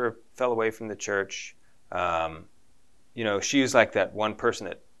fell away from the church. She was like that one person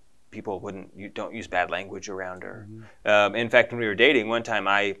that people don't use bad language around her. Mm-hmm. In fact, when we were dating, one time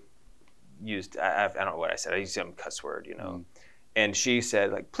I don't know what I said. I used some cuss word, Mm-hmm. and she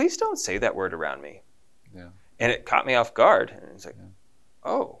said, please don't say that word around me. Yeah. And it caught me off guard. And it's like,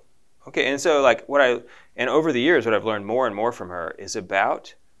 oh. Okay, and so over the years, what I've learned more and more from her is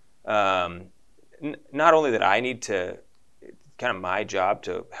about not only that I need to, kind of my job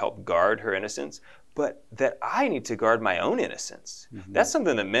to help guard her innocence, but that I need to guard my own innocence. Mm-hmm. That's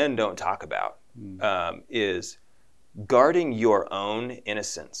something that men don't talk about, is guarding your own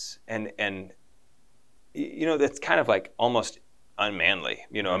innocence. And that's kind of like almost unmanly.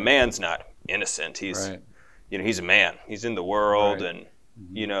 A man's not innocent. He's, he's a man. He's in the world and,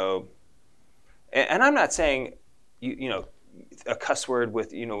 and I'm not saying, a cuss word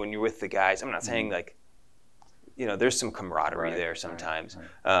with, when you're with the guys, I'm not saying there's some camaraderie there sometimes.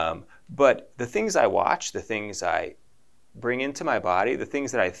 Right. But the things I watch, the things I bring into my body, the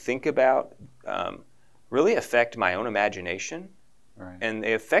things that I think about, really affect my own imagination. Right. And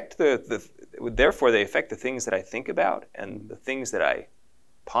they affect therefore they affect the things that I think about and the things that I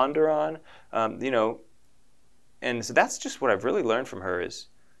ponder on, and so that's just what I've really learned from her is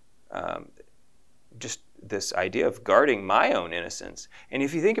just this idea of guarding my own innocence. And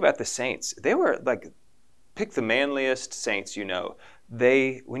if you think about the saints, they were pick the manliest saints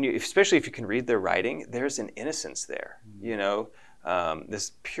especially if you can read their writing, there's an innocence there,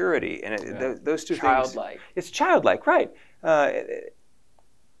 this purity. And those two childlike. Things. It's childlike, right.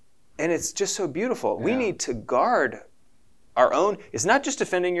 And it's just so beautiful. We Yeah. need to guard our own. It's not just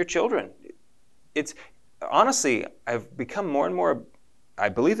defending your children. It's honestly, I've become more and more, I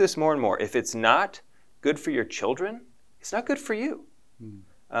believe this more and more. If it's not good for your children, it's not good for you.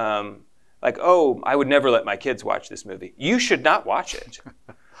 Like, oh, I would never let my kids watch this movie. You should not watch it.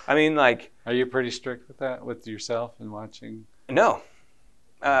 I mean, like... Are you pretty strict with that, with yourself and watching? No.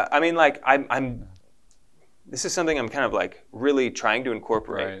 I mean, like, I'm this is something I'm kind of like really trying to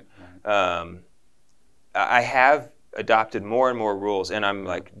incorporate. Right. I have adopted more and more rules, and I'm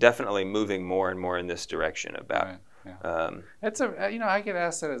like definitely moving more and more in this direction about. Right. Yeah. It's I get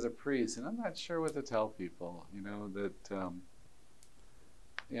asked that as a priest, and I'm not sure what to tell people. That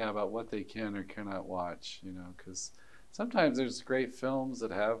about what they can or cannot watch. Because sometimes there's great films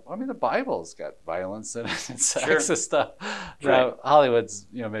that have. I mean, the Bible's got violence in it and sex and stuff. Right. Hollywood's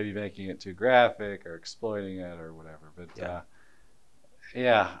maybe making it too graphic or exploiting it or whatever. But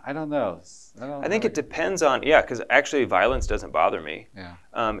I don't know. I think it depends on because actually violence doesn't bother me. Yeah.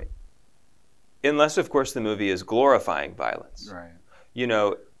 Unless of course the movie is glorifying violence. Right.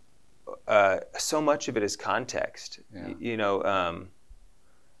 So much of it is context. Yeah.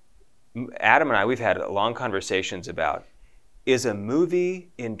 Adam and I, we've had long conversations about, is a movie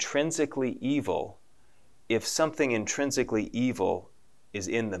intrinsically evil if something intrinsically evil is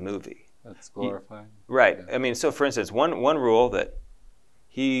in the movie? That's glorifying. Right. Yeah. I mean, so for instance, one rule that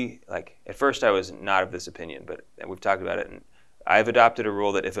at first I was not of this opinion, but we've talked about it, and I've adopted a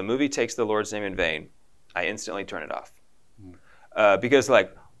rule that if a movie takes the Lord's name in vain, I instantly turn it off. Because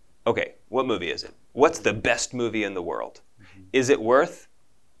okay, what movie is it? What's the best movie in the world? Mm-hmm. Is it worth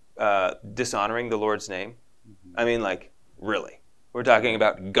dishonoring the Lord's name? Mm-hmm. I mean, really? We're talking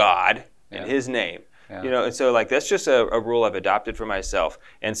about God and His name. Yeah. And so that's just a rule I've adopted for myself.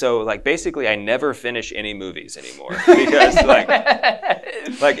 And so basically I never finish any movies anymore because it's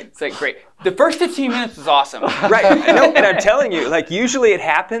great. The first 15 minutes was awesome. Right. And I'm telling you, usually it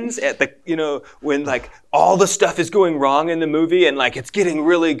happens at the when all the stuff is going wrong in the movie and it's getting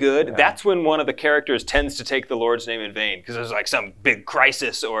really good. Yeah. That's when one of the characters tends to take the Lord's name in vain because there's some big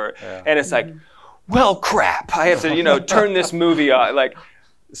crisis and it's well, crap. I have to turn this movie off.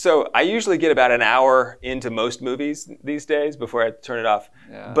 So I usually get about an hour into most movies these days before I turn it off.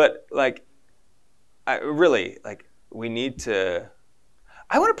 Yeah. But I really we need to.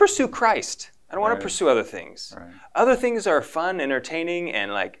 I want to pursue Christ. I don't want to pursue other things. Right. Other things are fun, entertaining,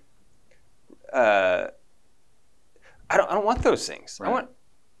 and I don't want those things. Right.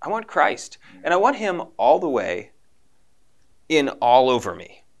 I want Christ, and I want Him all the way in all over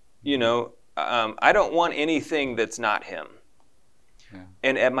me. I don't want anything that's not Him. Yeah.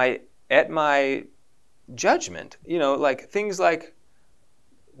 And at my judgment, things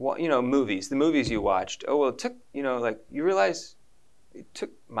movies, the movies you watched. Oh well, it took you realize it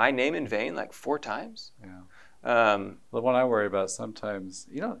took my name in vain 4 times. Yeah. The one I worry about sometimes,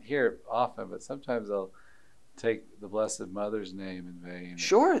 you don't hear it often, but sometimes they'll take the Blessed Mother's name in vain.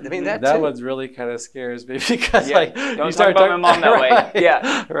 Sure, I mean that one's really kind of scares me because don't you talk about my mom that right. way.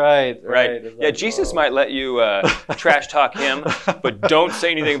 Yeah, right. Yeah, Jesus might let you trash talk Him, but don't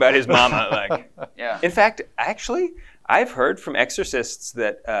say anything about His mama. Yeah. In fact, actually, I've heard from exorcists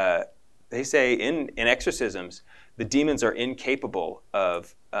that they say in exorcisms the demons are incapable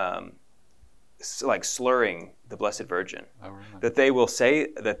of slurring the Blessed Virgin. Oh, really? That they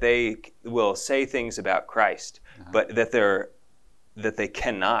will say things about Christ, but that they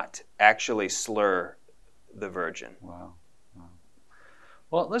cannot actually slur the Virgin. Wow.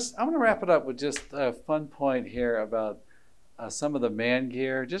 Well, I'm going to wrap it up with just a fun point here about some of the man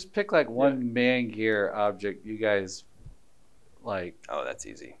gear. Just pick one man gear object you guys like. Oh, that's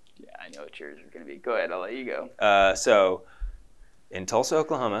easy. Yeah, I know what yours are going to be. Go ahead, I'll let you go. So, in Tulsa,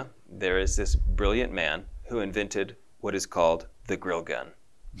 Oklahoma, there is this brilliant man who invented what is called the grill gun.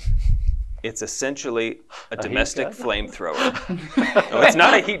 It's essentially a domestic flamethrower. No, it's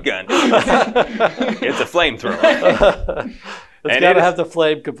not a heat gun. It's a flamethrower. It's got to have the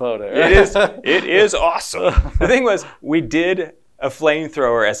flame component. It is awesome. The thing was, we did a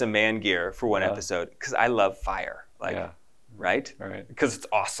flamethrower as a man gear for one episode because I love fire. Right? Because it's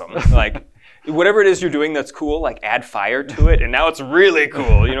awesome. Whatever it is you're doing that's cool, add fire to it, and now it's really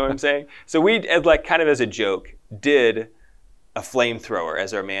cool. You know what I'm saying? So we, kind of as a joke, did a flamethrower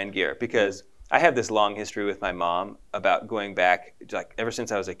as our man gear because I have this long history with my mom about going back, ever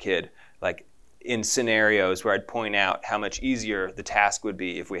since I was a kid, in scenarios where I'd point out how much easier the task would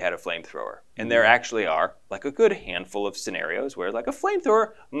be if we had a flamethrower. And there actually are a good handful of scenarios where a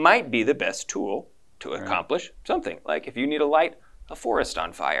flamethrower might be the best tool to accomplish something. If you need to light a forest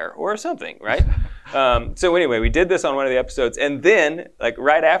on fire or something, right? So anyway, we did this on one of the episodes, and then like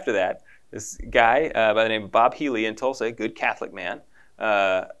right after that, this guy by the name of Bob Healy in Tulsa, a good Catholic man,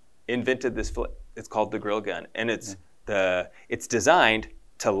 invented this. It's called the grill gun, and it's designed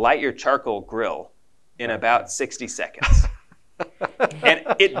to light your charcoal grill in about 60 seconds. And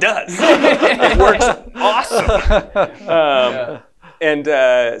it does. It works awesome.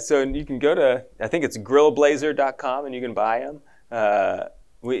 And so you can go to, I think it's grillblazer.com, and you can buy them.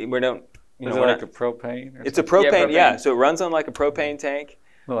 We don't. Is it like a propane? It's a propane, yeah. So it runs on like a propane tank.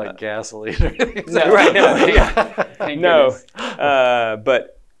 Not like gasoline or anything. No, right? No, yeah. No.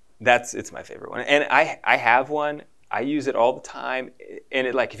 But it's my favorite one, and I have one. I use it all the time, and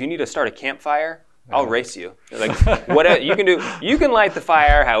it like if you need to start a campfire, I'll race you. Like whatever you can do, you can light the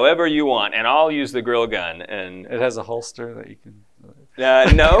fire however you want, and I'll use the grill gun. And it has a holster that you can.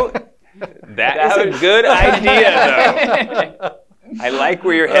 No, that is a good idea though. I like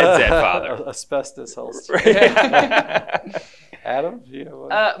where your head's at, Father. Asbestos holster. Adam, do you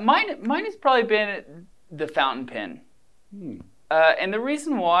have one? Mine has probably been the fountain pen. And the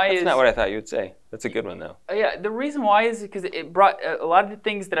reason why That's not what I thought you would say. That's a good one, though. Yeah, the reason why is because it brought a lot of the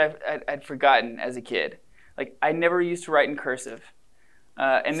things that I'd forgotten as a kid. Like, I never used to write in cursive.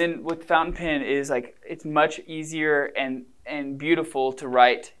 And then with fountain pen is like, it's much easier and beautiful to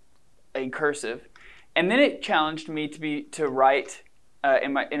write in cursive. And then it challenged me to write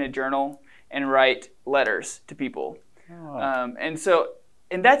in a journal and write letters to people. Oh.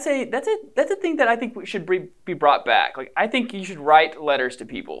 And that's a thing that I think should be brought back. Like, I think you should write letters to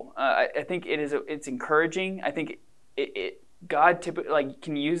people. I think it's encouraging. I think God typically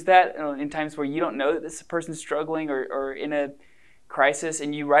can use that in times where you don't know that this person's struggling or in a crisis,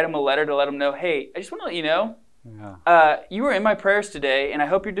 and you write them a letter to let them know, hey, I just want to let you know, you were in my prayers today, and I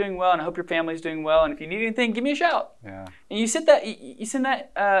hope you're doing well, and I hope your family's doing well, and if you need anything, give me a shout. Yeah. And you send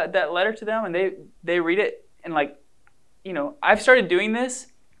that letter to them, and they read it, and I've started doing this.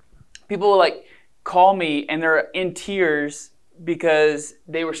 People will call me and they're in tears because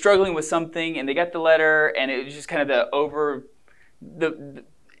they were struggling with something and they got the letter and it was just kind of the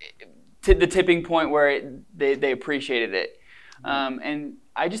tipping point where they appreciated it. And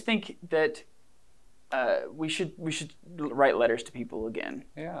I just think that we should write letters to people again.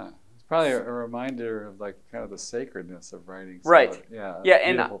 Yeah. Probably a reminder of kind of the sacredness of writing. Right. Yeah.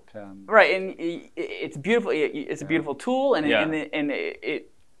 Beautiful pen. Right, and it's beautiful. It's a beautiful tool, and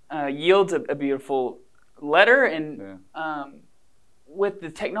it yields a beautiful letter. And with the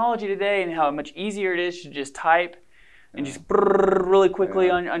technology today and how much easier it is to just type and just really quickly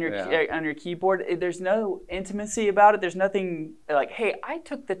on your keyboard, there's no intimacy about it. There's nothing like, hey, I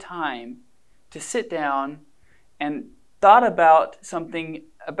took the time to sit down and thought about something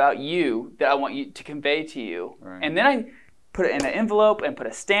about you that I want you to convey to you. Right. And then I put it in an envelope and put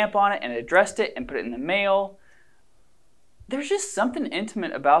a stamp on it and addressed it and put it in the mail. There's just something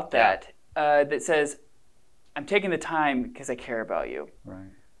intimate about that that says, I'm taking the time because I care about you. Right.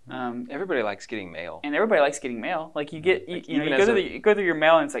 Everybody likes getting mail. And everybody likes getting mail. Like you get, you go through your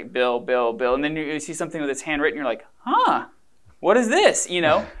mail and it's like Bill, and then you see something that's handwritten. You're like, what is this?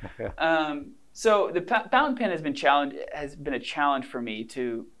 So the fountain pen has been a challenge for me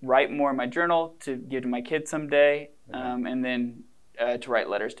to write more in my journal, to give to my kids someday, and then to write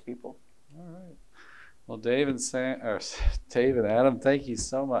letters to people. All right. Well, Dave and Adam, thank you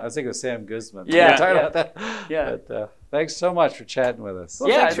so much. I was thinking of Sam Guzman. Yeah. Talking about that. Yeah. But thanks so much for chatting with us. Well,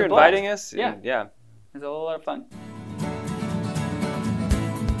 thanks for inviting us. Yeah. It was a lot of fun.